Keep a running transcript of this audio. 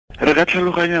Re ka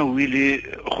tlhaloganya wili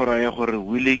go raya gore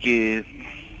wili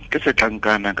ke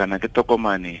setlankana kana ke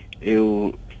tokomane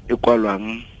eo e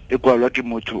kwalwa ke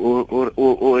motho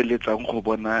o eletsang go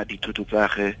bona dithoto tsa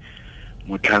ge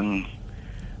motlhang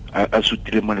a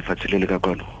sutile mo lefatshe le le ka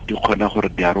kwano di kgona gore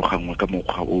di arogangwe ka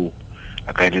mokgwa o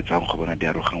a ka eletsang go bona di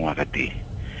arogangwa ka teng.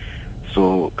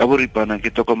 So ka boripana ke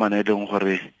tokomane e leng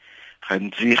gore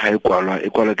gantsi ga e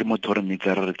kwalwa ke motho re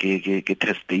mitsa re ke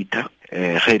testator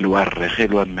ge ile wa rre ge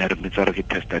ile wa mme re mitsa re ke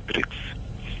testatrix.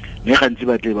 Mme gantsi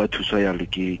ba tle ba thuswa yalo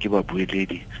ke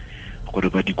babueledi gore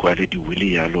ba di kwale di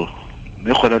wili yalo.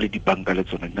 Mme gona le dibanka le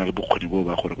tsona di na le bokgoni bo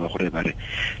ba gore ba re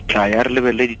tla ya re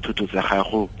lebelle dithoto tsa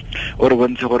gago o re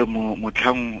bontshe gore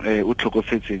motlhang o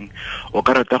tlhokofetseng o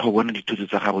ka rata go bona dithoto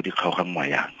tsa gago di kgaogangwa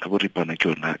yang ka boripana ke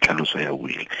yona tlhaloso ya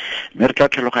wili. Mme re tla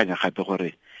tlhaloganya gape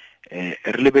gore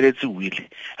re lebeletse wili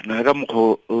re na ka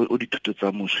mokgwa o dithoto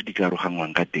tsa moswi di ka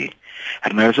arogangwang ka teng.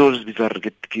 Re na le seo se bitsa re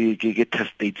ke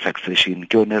testate succession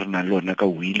ke yone re na le yona ka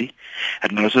wili. Re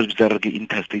na le seo se bitsa re ke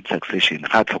interstate succession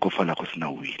ga tlhokofala go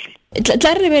sena wili.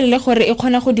 Tla re lebelele gore e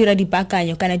kgona go dira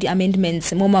dipaakanyo kana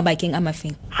di-amendments mo mabakeng a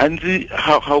mafeng. Gantsi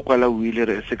ga o kwala wili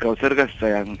sekao se re ka se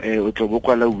tsayang o tlo bo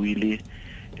kwala wili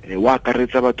wa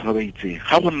akaretsa batho ba ba itseng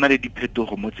ga go nna le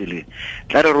diphetogo mo tseleng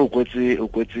tla re o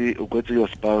kwetse your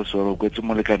spouse or o kwetse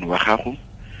molekane wa gago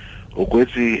o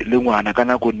kwetse le ngwana ka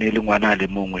nako nne le ngwana a le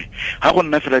mongwe ga go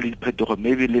nna fela le diphetogo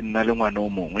maybe le nna le ngwana o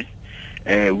mongwe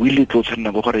wili tlo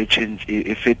tshwanela go gore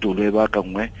e fetolwe ba ka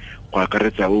nngwe go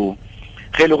akaretsa o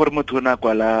ge le gore motho o na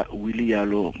kwala wili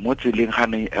yalo mo tseleng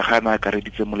ga na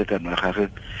akareditse molekane wa gagwe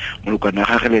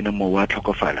le ene mo wa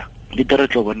tlhokofala le tere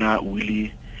tlo bona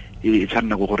wili e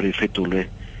tshwanela go gore e fetolwe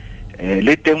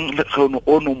le teng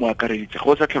o no mo akareditse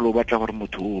go sa tlholo o batla gore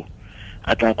motho o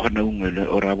a tla kgona ungwele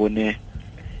o ra bone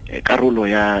karolo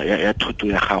ya thoto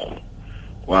ya gago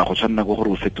wa go tshwanela go gore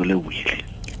o fetole wili.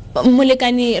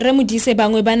 Molekane re Modise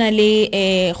bangwe bana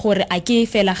le gore a ke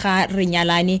fela ga re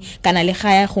nyalane kana le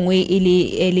ga ya gongwe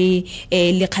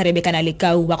le kgarebe kana le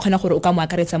kau ba kgona gore o ka mo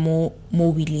akaretsa mo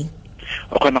willing.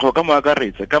 O kgona go ka mo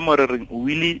akaretsa ka mo re reng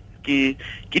wili ke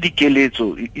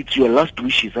dikeletso. It's your last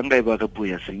wishes anga e ba ka puo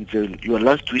ya seng. Your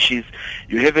last wishes,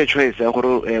 you have a choice ya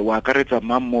gore wa akaretsa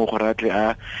mang mo gore a tle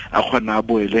a kgona a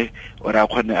boele or a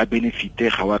kgone a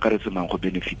benefite ga wa akaretsa mang go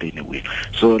benefite in a way.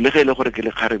 So le ge le gore ke le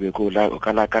kgarebe ko o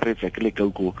ka la akaretsa ke le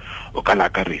kauko o ka la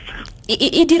akaretsa.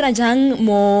 E dira jang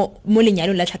mo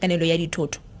lenyalong la tlhakanelo ya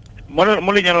dithoto? Mo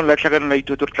lenyalong la tlhakanelo ya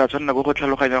dithoto re tla tshwanela go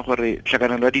tlhaloganya gore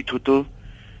tlhakanelo ya dithoto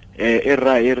e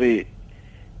re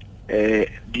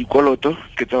dikoloto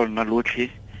ke tsa lona lotlhe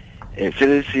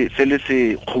se le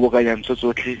se kgobokanyang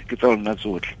tsotlhe ke tsa lona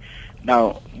tsotlhe.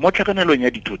 Now mo tlhakanelong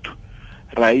ya dithoto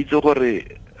ra itse gore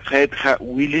ga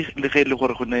wili le ge le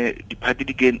gore go ne diphati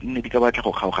di ka batla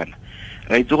go kgaogana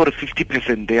ra itse gore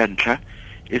 50% ya ntlha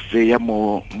e se ya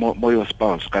mo your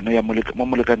spouse kana ya mo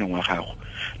molekaneng wa gago.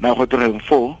 Na go tlogeng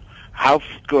 4 half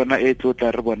ke yona e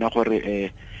tlotla re bona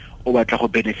gore o batla go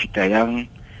benefita yang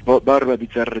ba re ba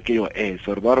bitsa re ke yo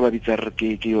or ba re ba bitsa re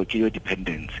ke yo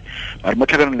dependence. Ba mo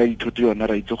tlhakanelo la dithoto yona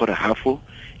ra itse gore half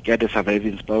ke ya the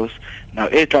surviving spouse. Now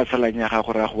e tla salanya ga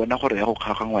gore go bona gore ya go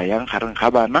kgaogangwa yang gareng ga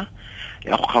bana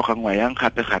ya go kgaogangwa yang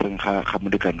gape gareng ga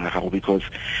molekane wa gago because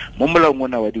mo molaong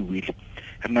mona wa di wili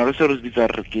re na re se re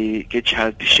bitsa re ke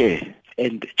child share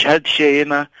and child share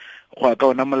ena go ka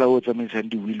ona molao o tsamaisang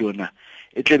di wili ona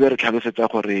e tle be re tlhalosetsa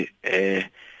gore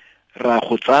ra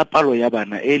go tsa palo ya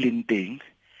bana e leng teng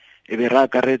e be ra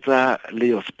akaretsa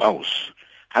le your spouse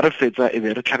ga re fetsa e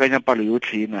be re tlhakanya palo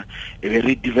yotlhe ena e be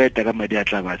re divide ka madi a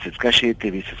tla ba se ka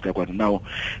shete be se ka kwana. Now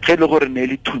ge le gore ne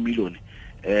le 2 million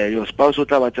your spouse o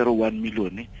tla ba tsere 1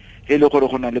 million ge le gore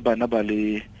go na le bana ba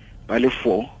le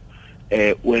 4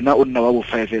 wena o nna wa bo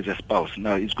 5 as a spouse.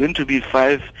 Now it's going to be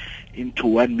 5 into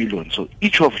 1 million, so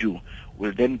each of you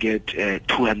will then get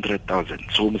 200,000.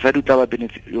 So mosadi o tla ba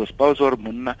benefit your spouse or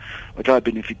monna o tla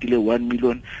ba benefitile 1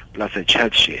 million plus a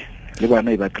child share le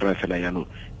bana e ba kry fela yalo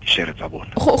share tsa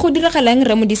bona. Go diragalang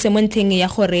re Modise mo ntheng ya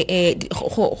gore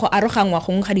go arogangwa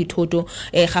gongwe ga dithoto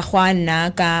ga go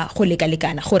nna ka go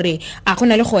lekalekana gore a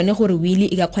gona le gone gore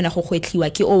wili e ka kgona go gwetliwa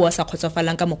ke o wa sa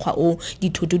khotsofalang ka mokgwa o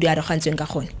dithoto di arogantsweng ka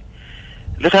gone.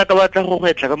 Le ga ka batla go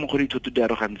gwetla ka mokgwa dithoto di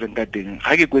arogantsweng ka teng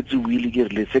ga ke kwetse wili ke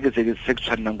re le se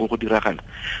tshwanang go diragala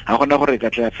ga gona gore ka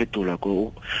tla fetola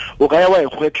ko o ka ya wa e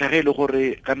gwetla ge le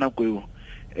gore ka nako eo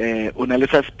o na le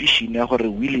suspicion ya gore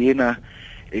wili ena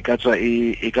e ka tswa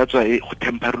go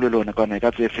temporarily lona kana e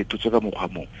ka tswa e fetotswe ka mokgwa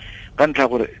mo ka ntlha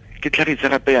gore ke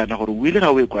tlhagise gape yana gore wili ga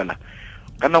o e kwala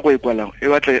ka nako e kwala e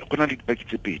batla go na le dipaki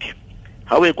tse pedi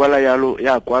ga o e kwala yalo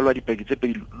ya kwalwa dipaki tse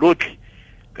pedi lotlhe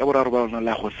ka boraro ba lona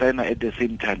la go signa at the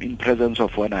same time in presence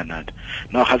of one another.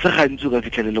 Now ga se gantsi ka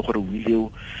fitlhelele gore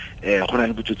will eo go na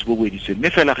le botsotsi bo boeditswe mme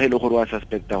fela ga ile gore wa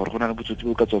suspecta gore go na le botsotsi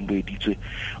bo ka tsong boeditswe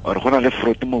or go na le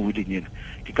fraud mo willing ena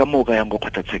ke ka moo ka yang go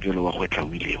kgotlatshekelo wa go etla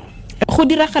will eo. Go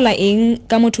diragala eng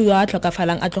ka motho yo a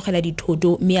tlhokafalang a tlogela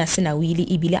dithoto mme a sena wili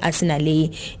ebile a sena le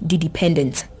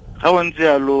di-dependents? Ga o ntse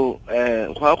yalo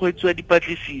go a go etsiwa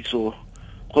dipatlisiso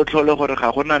go tlhole gore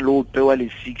ga gona le ope wa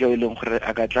lesika e leng gore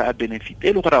a ka tla a benefit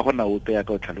e le gore ga gona ope ya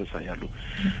ka o tlhalosa yalo.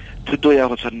 Thuto ya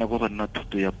go tshwanela go nna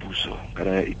thuto ya puso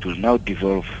kare it will now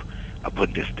devolve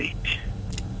upon the state.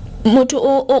 Motho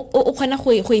o kgona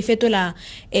go e fetola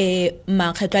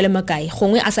makgetlo a le makae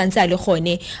gongwe a santse a le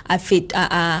gone a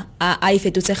e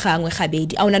fetotse gangwe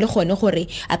gabedi a ona le gone gore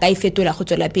a ka e fetola go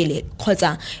tswela pele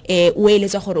kgotsa o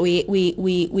eletsa gore o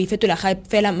e fetola ga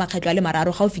fela makgetlo a le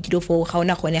mararo ga o fetile foo ga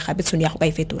ona gone gape tshono ya go ka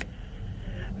e fetola?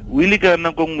 Wili ka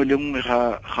nako nngwe le nngwe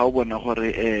ga o bona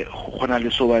gore go na le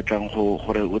so batlang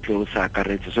gore o tle o sa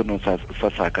akaretse seno sa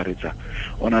akaretsa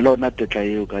ona le ona tetla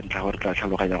eo ka ntlha gore tla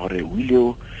tlhaloganya gore wili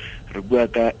eo re bua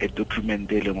ka a document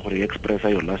e leng gore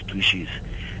expressa your last wishes.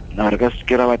 Na re ka se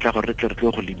ra batla gore re tle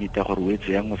go limita gore o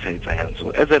etse yang o sa etsa yang.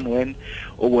 So as and when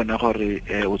o bona gore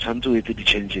o tshwanetse o etse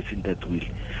di-changes in that will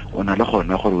ona le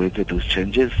gona gore o etse those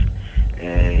changes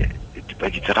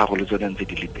dipakitsa ga go le tsona ntse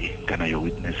di le teng kana your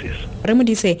witnesses. Re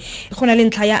Modise go na le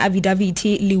ntlha ya affidavit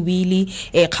le wili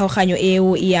kgaoganyo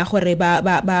eo ya gore ba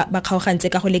kgaogantse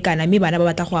ka go lekana mme bana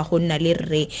ba batla go a go nna le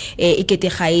re ekete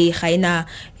ga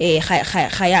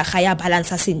ya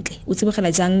balance sentle. O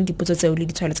tsebogela jang dipotso tseo le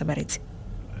ditshwalo tsa baretsi?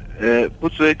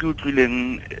 Potso e ke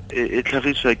utlwileng e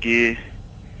tlhagiswa ke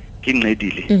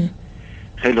nnedile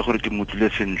ga ile gore ke motlile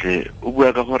sentle o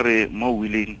bua ka gore mo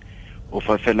willing o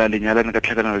fa fela lenyalane ka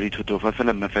tlhakanelo le dithoto o fa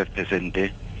fela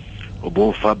 5% o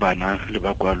bo fa bana le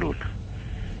ba kwa lona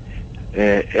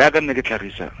ya ka nne ke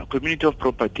tlhagisa community of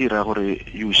property ra gore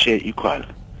you share equal.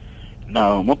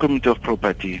 Now mo community of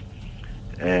property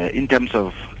in terms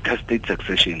of estate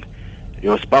succession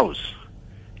your spouse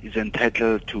is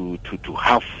entitled to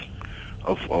half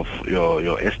of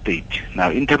your estate.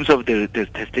 Now in terms of the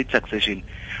estate succession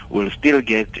will still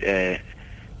get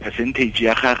percentage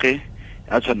ya gage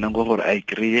I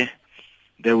agree.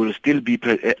 There will still be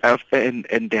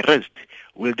and the rest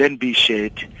will then be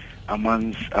shared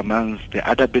amongst the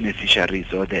other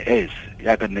beneficiaries or the heirs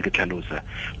ya ka nne ke tlhalosa.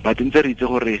 But ntse re itse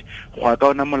gore go a ka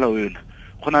ona molao yona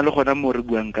go na le gona mo re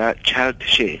buang ka child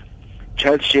share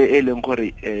e leng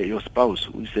gore your spouse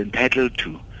is entitled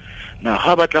to. Now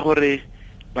ga batla gore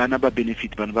bana ba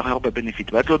benefit bana ba gago ba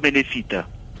benefit ba tlo benefita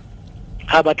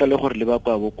ga batla le gore le ba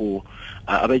kwa boko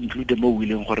a ba include mo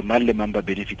willing gore mang le mang ba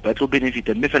benefit ba tlo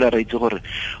benefita mme fela ra itse gore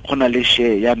go na le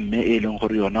share ya mme e leng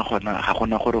gore yona gona ga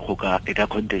gona gore go ka e ka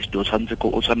contest o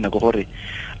tshwanna go gore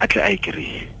a tle a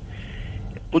agree.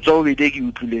 Potso o bede ke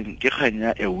utlwileng ke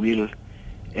kganya a will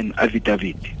and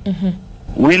affidavit.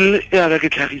 Will ya ga ke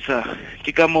tlhagisa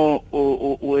ke ka mo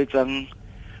o etsang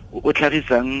o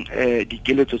tlhagisang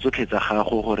dikeletso tsotlhe tsa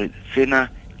gago gore sena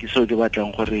ke seo ke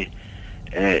batlang gore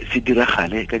se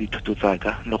diragale ka dithoto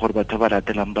tsaka le gore batho ba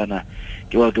latelang bana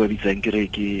ke ba bitsang ke re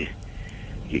ke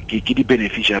di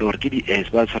beneficiary or ke di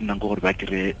heirs ba tshwanang go gore ba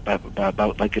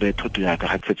kire thoto ya ka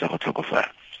ga fetsa go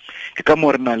tlhokofala. Ke ka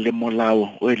mo re nang le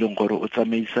molao o e leng gore o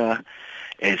tsamaisa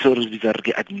so re bitsa re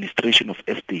ke administration of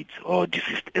estates or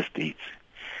deceased estates.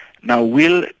 Now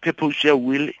purpose ya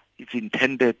will is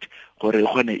intended gore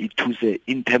gone it thuse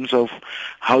in terms of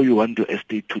how you want your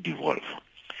estate to devolve.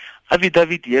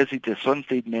 Affidavit, yes, it's a sworn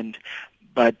statement,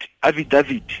 but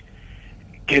affidavit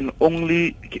in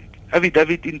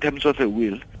terms of a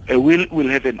will will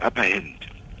have an upper hand.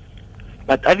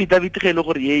 But affidavit ge le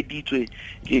gore ye ditswe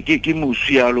ke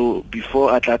mosialo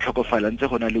before a tla tlhokofala ntse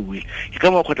gona le will. Ke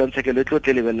ka mo kgotlatshekelo tlo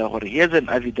tlelebella gore here's an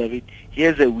affidavit,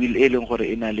 here's a will e leng gore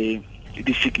ena le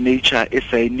the signature e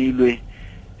signilwe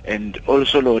and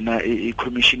also lona a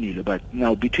commissionile. But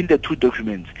now between the two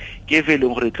documents ke e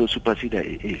leng gore tlo supersede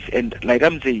and like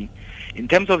I'm saying in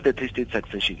terms of the estate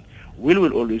succession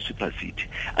will always supersede.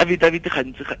 Affidavit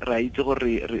gantsi ra itse gore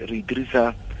re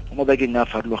dirisa mo bakeng a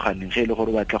farologaneng ge le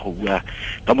gore batla go bua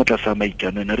ka motlasa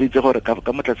maikano re itse gore ka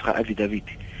motlasa ga affidavit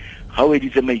ga o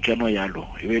editse maikano yalo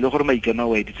e be le gore maikano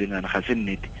wa editse ngana ga se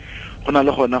nnete go na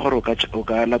le gona gore o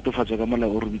ka latofatsa ka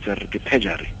molao o re bitsa re ke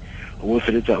perjury o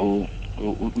feletsa o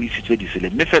isitswe disele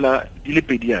mme fela di le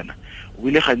pediana o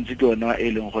ile gantsi ke yona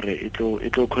e leng gore e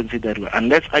tlo consideriwa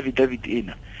unless affidavit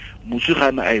ena motsu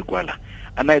gana a e kwala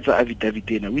ana etsa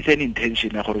affidavit ena with an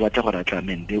intention ya gore ba tla go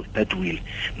amend that will.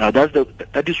 Now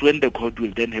that is when the court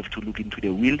will then have to look into the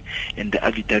will and the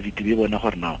affidavit be bona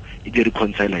gore now e di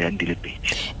reconcile yang di le pedi.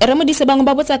 Re Modise bangwe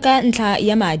ba botsa ka ntlha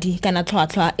ya madi kana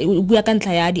tlhwatlhwa bua ka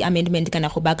ntlha ya di amendment kana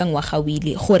go ba ka ngwaga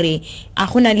wile gore a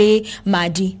gona le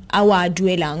madi a wa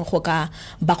duelang go ka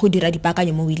ba go dira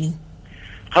dipaakanyo mo willing.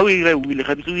 Ga o ira wile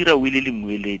ga ntse o ira wile le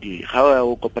moeledi ga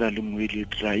o kopana le moeledi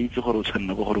ra itse gore o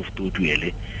tshwanna go gore o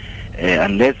duele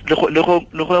unless le go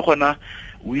gona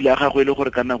wile ga go ile gore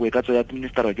kana go e ka tsaya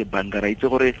minister wa ke banka ra itse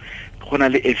gore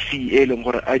gona le a fee e leng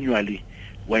gore annually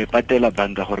wa ipatela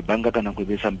banka gore banka kana go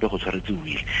be sampe go tshwaretse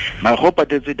wile ma go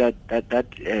patetse that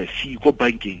fee ko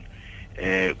bankeng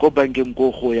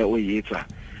go ya o yetsa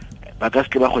ba ka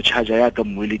se ba go charge ya ka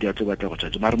moeledi a tse batla go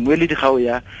charge mara moeledi ga o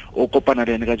ya o kopana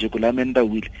le ene ka jeko la amenda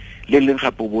will le leng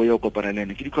gape bo ya o kopana le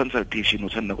ene ke di consultation o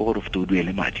tshwanna go gore futo o duele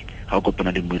madi ga o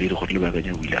kopana le moeledi gore le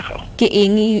bakanya will ya gago ke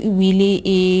eng will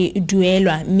e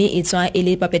duelwa mme e tswa e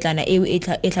le papetlana e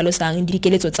tlhalosang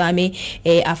dikeletso tsa me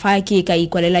a fa ke ka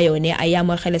ikwalela yone a ya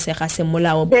mogelesega se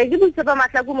molao ke botsepa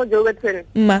mahlaku mo Jowetten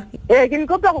mma ke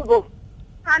nkopa go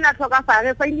ana tlhoka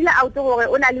fare fa ile out gore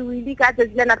o na le will ka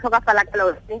tsela na tlhoka fala ka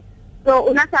lone. So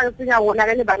una sa tsenya rona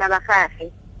le bana ba gagwe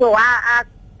so a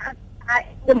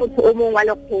se motho o mongwe wa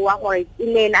lekgowa gore e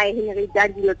ne na e henrita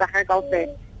dilo tsa gagwe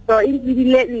kaofela so e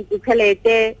bile ntse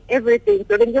tšhelete everything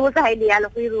so ke botsa ha ile ya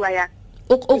le go iriwa ya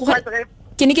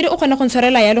ke ne ke o kgona go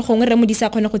ntshwarela ya le gongwe Re Modise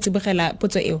a kgona go tsibogela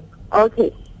potso eo.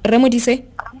 Okay Re Modise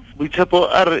Boitshepo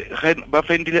a re ba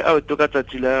fendile out ka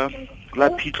tsatsi la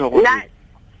phitlho go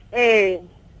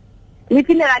ni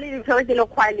finale di tshwere le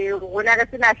khwale rona re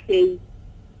sena shei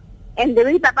and the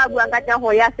way papa bua ka tla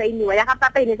go ya sainiwa ya ga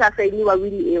papa ene sa sainiwa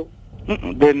will eo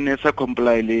then sa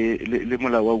comply le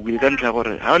molao wa will ka ntlha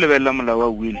gore ha o lebella molao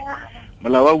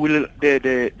wa will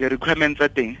the requirements are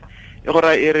thing e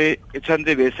gore e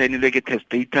tshwantse be sainilwe ke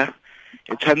testator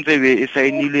e tshwantse be e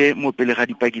sainilwe mo pele ga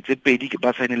dipaki tse pedi ke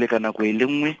ba sainile ka nako e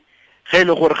lengwe ge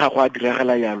ile gore ga go a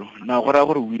diragala yalo na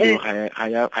gore will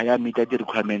ga ya meet the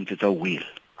requirements tsa will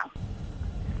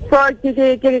so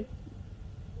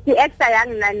ke extra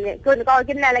yang nane so ka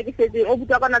ke nna la ke setse o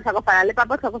butwa ka na tlhokofala le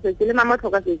papa tlhokofetse le mama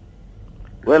tlhokofetse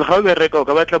well ga o bereka o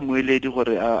ka batla moeledi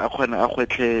gore a kgona a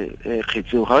gwetlhe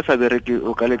kgetseo ga o sa bereke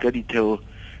o ka leka ditheo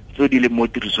tseo di le mo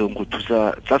tirisong go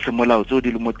thusa tsa semolao tseo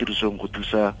di le mo tirisong go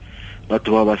thusa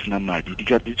batho ba ba sena madi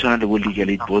di tshwana le bo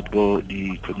legality both bo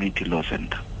di community law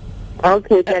center.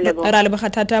 Okay ra le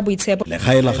bogathata Boitshepo le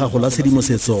gaela ga go la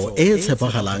sedimosetso e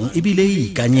tshepagalang e bile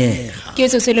ikanyega ke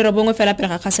tso se le robongwe fela pele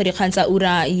ga gasa dikgang tsa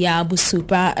ura ya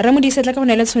bosupa. Re Modise tla ka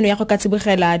bona le tshono ya go ka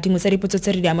tsibogela dingwe tsa dipotso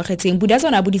tse re di amogetseng buda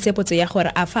tsona boditse potso ya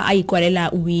gore a fa a ikwalela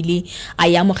will a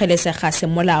ya mogelesega se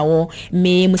molao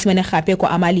mme mosimane gape ko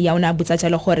amali ya ona botsa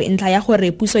jalo gore ntla ya gore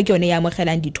puso ke yone ya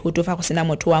amogelang dithoto fa go sena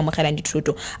motho wa amogelang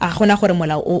dithoto a gona gore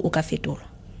molao o ka fetolwa.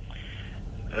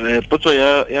 Potso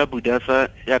ya budasa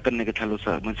ya ka nne ke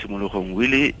tlhalosa mo tshimologong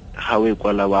will ga o e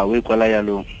kwala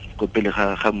yalo go pele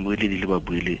ga moeledi le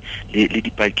babuele le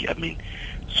dipaki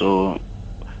so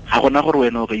ga gona gore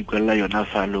wena o ka ikwalela yona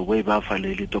falo we ba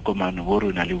fale le tokomano bo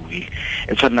rona le will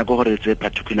e tshwanna go gore tse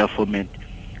particular format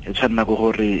e tshwanna go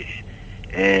gore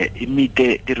e meet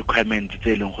the requirements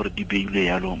tse leng gore di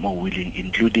beilwe yalo mo willing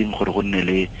including gore go nne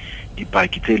le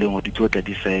dipaki tse leng gore di tsotla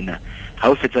di signa ga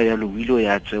o fetsa yalo will o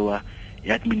ya tsewa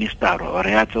ya administer or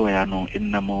ya tsewa ya no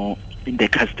in the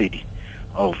custody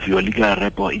of your legal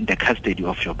rep or in the custody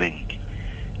of your bank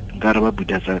nkare ba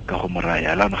budasa ka go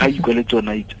moraya la ga ikole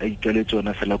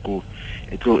tsona fela ko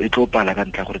e tlo pala ka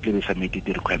ntla gore tle be sa meet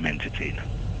the requirements tsena.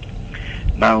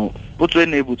 Now potso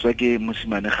ene e botswa ke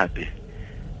mosimane gape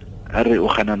a re o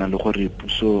ganana le gore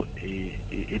puso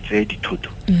e tseye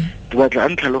dithoto ke batla a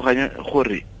ntlhaloganya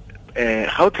gore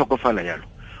ga o tlhokofala yalo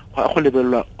go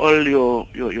lebelwa all your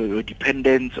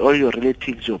dependents, all your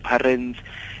relatives, your parents,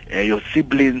 your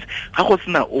siblings. Ga go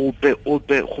sena ope go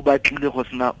batlile go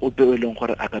sena ope o leng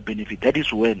gore a ka benefit. That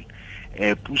is when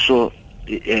puso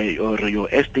or your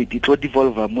estate it will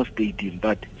devolve mo stating,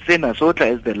 but sena so tla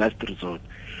as the last resort.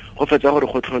 Go fetsa gore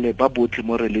go tlhole ba botlhe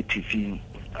mo relativeng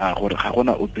gore ga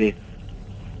gona ope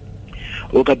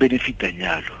o ka benefita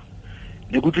nyalo.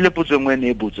 Ne kutlile potso engwe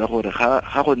ne e botsa gore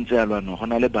ga go ntse alwana go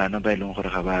na le bana ba ileng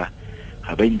gore ga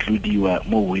ba includiwa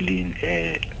mo willing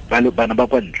bana ba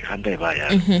kwa ntle ga nka e ba ya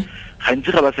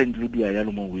gantsi ga ba sa includiwa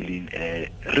yalo mo willing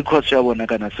records ya bona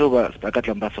kana seo ba ka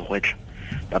tlang ba se gwetla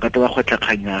ba ka tla ba gwetla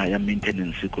kganya ya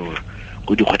maintenance go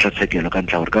di gwetla tshekelo ka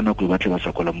ntla gore kana go ba tle ba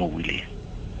sa kola mo willing.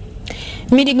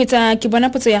 mme dingwetsa ke bona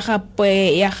potso ya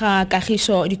ga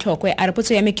Kagiso Ditlhokwe a re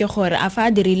potso ya me ke gore a fa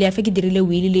ke dirile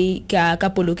will le ka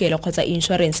polokelo kgotsa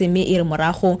insurance mme e re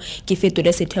morago ke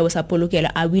fetole setheo sa polokelo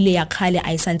a will ya kgale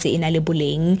a isantse ena le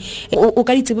boleng o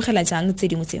ka ditsebogela jang tse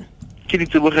dingwe tseo ke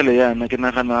ditsebogele yana ke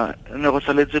nagana ne go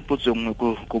saletse potso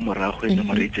nngwe ko morago ene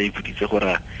Moreetsa ipoditse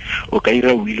gore o ka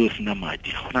ira will o sena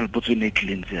madi go na le potso ne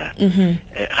tlileng ya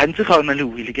gantsi ga ona le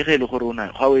will ke ge le gore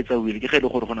ga o etsa will ke ge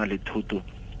le gore go na le thoto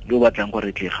yo batlang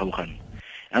gore tle gaogana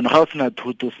ano ga o sena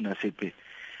thoto sena sepe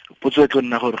potso e tlo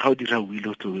nna gore ga o dira will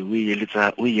o tlo o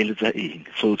eletsa eng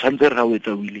so tshantse re ga o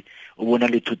etsa will o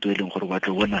bona le thoto e leng gore ba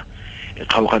tlo bona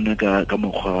gaogane ka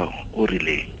mokgwa o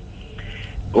rileng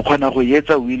o khona go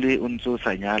yetsa will o ntse o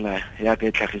sa nyala ya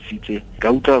ka tlhagisitse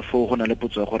ka utlwa fo go na le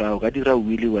potso gore o ka dira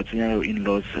will wa tsenya yo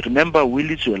in-laws remember will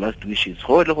is your last wishes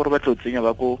go le gore ba tlo tsenya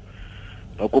ba ko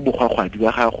bogwagwadi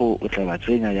ba gago o tla ba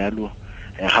tsenya yalo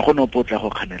ga go no potla go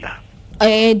kganela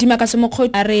Dimakaso mokgwa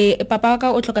a re papa wa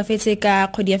ka o tlhokafetse ka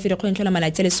kgwedi ya Ferikgong tlhola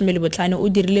malatsi a 15 o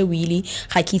dirile will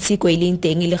ga ke itse ko e leng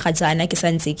teng le ga jana ke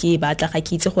santse ke batla ga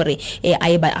ke itse gore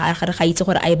ga itse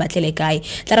gore a e batlele kae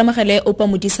tla ramogele Opa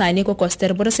Modisane ko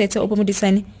Koster Boresetse Opa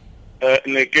Modisane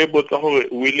ne ke botsa gore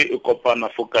will e kopana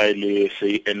fo kae le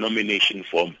say a nomination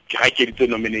form ke ga ke ditse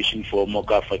nomination form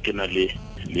ka fa ke na le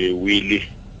will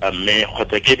mme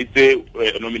khotsa ke ditse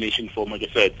nomination form ke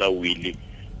sa etsa will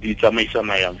di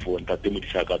tsamaisana yang fo ntate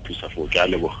Modise ka thusa fo ke a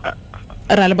leboga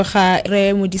ra leboga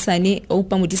re Modisane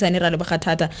Opa Modisane ra leboga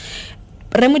thata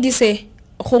re Modise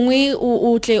gongwe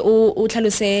o tle o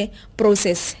tlhalose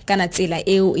process kana tsela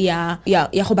eo ya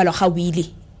go balwa ga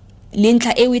will le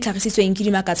ntlha eo e tlhagisitsweng ke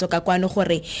dimakatso ka kwano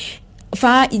gore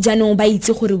fa jaanong ba itse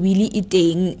gore will e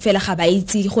teng fela ga ba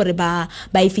itse gore ba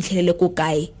e fitlhelele ko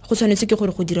kae go tshwanetse ke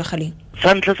gore go diragaleng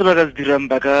sa ntlha se ba ka se dirang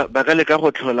ba ka leka go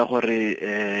tlhola gore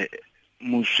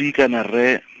moswi kana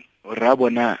re ra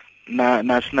bona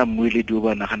na sena mmueledi o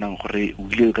ba naganang gore o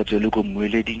ile ka tswele ko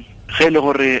mmueleding ge le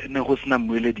gore ne go sena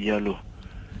mmueledi yalo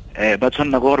ba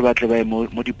tshwanna go gore ba tle ba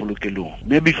mo dipolokelong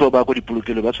mme before ba go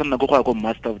dipolokelong ba tshwanna go go ya ko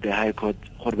master of the high court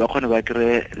gore ba kgone ba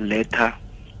kry letter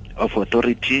of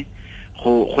authority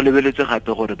go lebeletse gape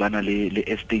gore ba na le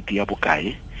estate ya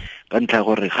bokae ka ntlha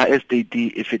gore ga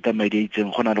estate e feta madi a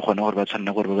itseng go na le gona gore ba tshwanna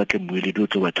gore ba batle mmueledi o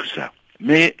tlo ba thusa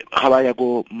mme ga ba ya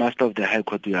go master of the high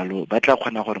court yalo ba tla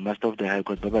kgona gore master of the high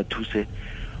court ba ba thuse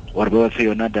gore ba ba fe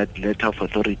yona that letter of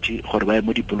authority gore ba ye mo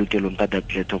dipolokelong ka that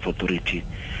letter of authority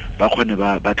ba kgone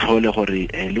ba tlhole gore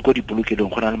le ko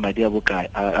dipolokelong go na le madi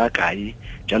a kae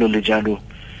jalo le jalo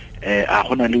a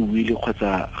gona le will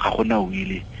kgotsa ga gona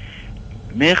will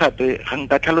mme gape ga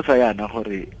nka tlhalosa yana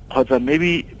gore kgotsa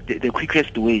maybe the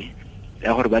quickest way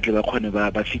ya gore ba tle ba kgone ba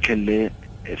fitlhelle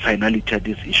finality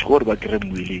this issue gore ba kry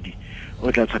mmueledi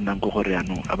o tla tshwanang go gore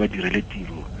ano a ba direle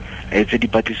tiro tse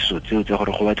dipatlisiso tseo tsa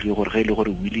gore go batle gore ge ile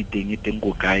gore will teng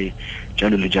go kae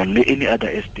jalo le jalo le any other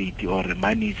estate or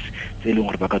monies tse leng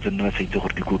gore ba ka tsena ba sa itse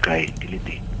gore di go kae di le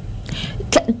teng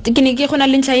ke ne ke gona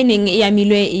le ntlha eneng ya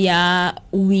milwe ya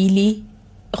will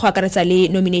go akaretsa le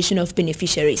nomination of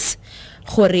beneficiaries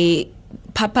gore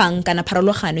phapang kana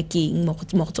pharologano ke mo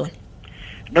go tsone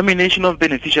nomination of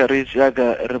beneficiaries ya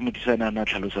ka re Modisana na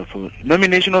tlhalosa fo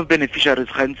nomination of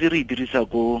beneficiaries gantsi re dirisa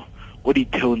go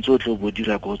ditheong tsotlhe bo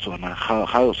dira go tsona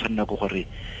ga o tshwanna go gore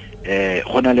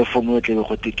gona le form o tlebe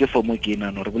go ke form ke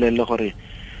nano re bolelle gore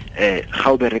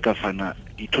ga o bereka fana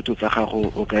dithoto tsa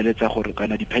gago o ka eletsa gore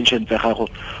kana di-pension tsa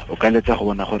gago o ka eletsa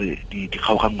go bona gore di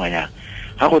kgaogangwa yang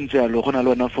ga go ntse yalo go na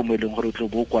le ona form e leng gore o tlo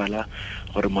bo kwala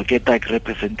gore moketa kry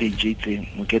percentage e itseng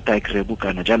moketa kry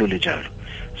bokana jalo le jalo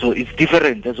so it's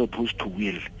different as opposed to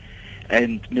will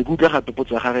and ne go tla gape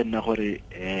potsa ga re nna gore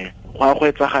go a go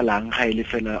etsagalang ga ile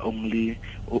fela only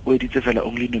o editse fela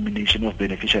only nomination of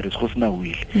beneficiaries go sena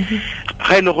will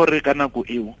ga ile gore ka nako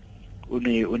eo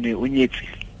o nyetse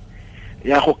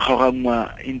ya go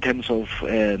kgaogangwa in terms of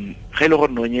ga ile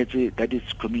gore no nyetse that is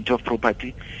community of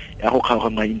property ya go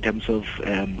kgaogangwa in terms of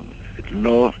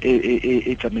law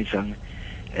e tsamaisang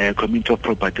community of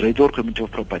property right or community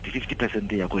of property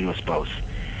 50% ya go your spouse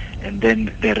and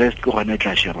then the rest go gona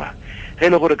tla shera ge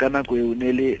le gore kana go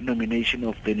e le nomination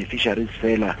of beneficiaries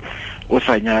fela o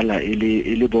sanyala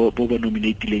ile bo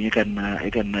nominatileng e ka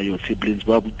nna your siblings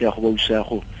ba buta go ba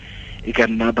usago e ka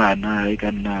nna bana e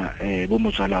ka nna bo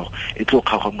motswalago e tlo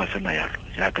kgaogangwa fela yalo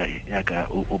yaka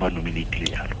o ba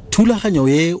nominatile yalo thulaganyo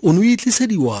e o no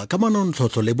itlisediwa ka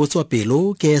manontlhotlho le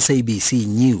botswapelo ke SABC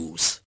News.